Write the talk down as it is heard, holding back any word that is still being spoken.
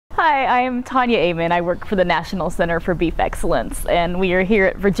Hi, I am Tonya Amon. I work for the National Center for Beef Excellence, and we are here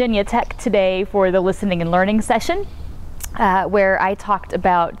at Virginia Tech today for the listening and learning session, where I talked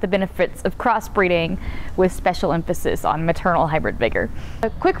about the benefits of crossbreeding with special emphasis on maternal hybrid vigor. A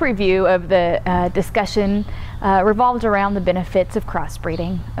quick review of the discussion revolved around the benefits of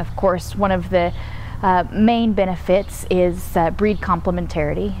crossbreeding. Of course, one of the main benefits is breed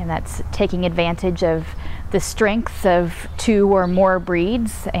complementarity, and that's taking advantage of the strengths of two or more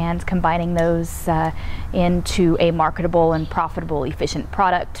breeds and combining those into a marketable and profitable, efficient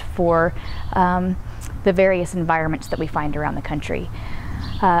product for the various environments that we find around the country.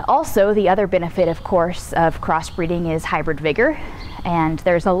 Also, the other benefit, of course, of crossbreeding is hybrid vigor, and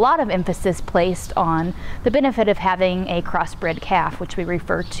there's a lot of emphasis placed on the benefit of having a crossbred calf, which we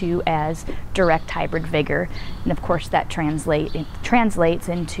refer to as direct hybrid vigor. And of course that translates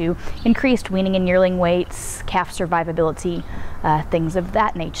into increased weaning and yearling weights, calf survivability, things of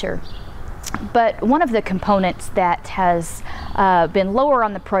that nature. But one of the components that has been lower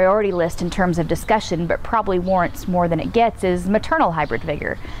on the priority list in terms of discussion, but probably warrants more than it gets, is maternal hybrid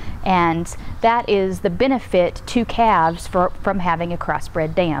vigor. And that is the benefit to calves from having a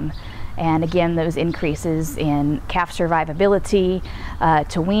crossbred dam. And again, those increases in calf survivability,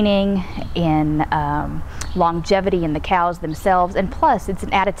 to weaning, in longevity in the cows themselves, and plus it's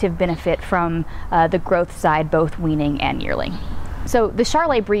an additive benefit from the growth side, both weaning and yearling. So the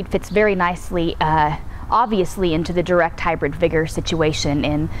Charolais breed fits very nicely, obviously, into the direct hybrid vigor situation.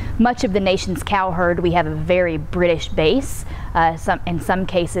 In much of the nation's cow herd, we have a very British base, in some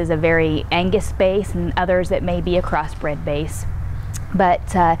cases a very Angus base, and others it may be a crossbred base.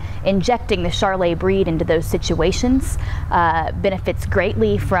 But injecting the Charolais breed into those situations benefits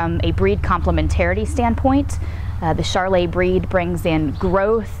greatly from a breed complementarity standpoint. The Charolais breed brings in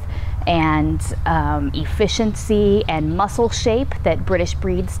growth and efficiency and muscle shape that British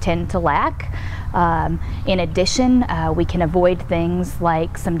breeds tend to lack. In addition, we can avoid things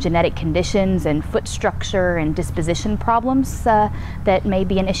like some genetic conditions and foot structure and disposition problems that may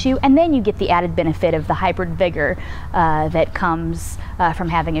be an issue. And then you get the added benefit of the hybrid vigor that comes from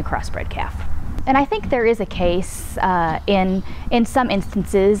having a crossbred calf. And I think there is a case in some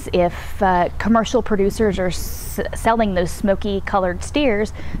instances, if commercial producers are selling those smoky colored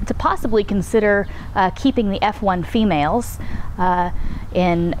steers, to possibly consider keeping the F1 females.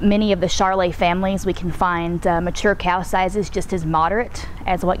 In many of the Charolais families, we can find mature cow sizes just as moderate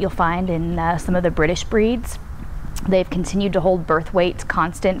as what you'll find in some of the British breeds. They've continued to hold birth weights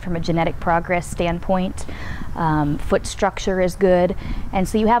constant from a genetic progress standpoint. Foot structure is good, and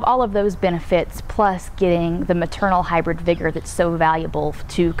so you have all of those benefits plus getting the maternal hybrid vigor that's so valuable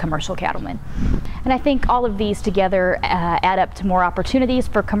to commercial cattlemen. And I think all of these together add up to more opportunities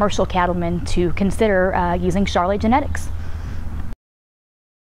for commercial cattlemen to consider using Charolais genetics.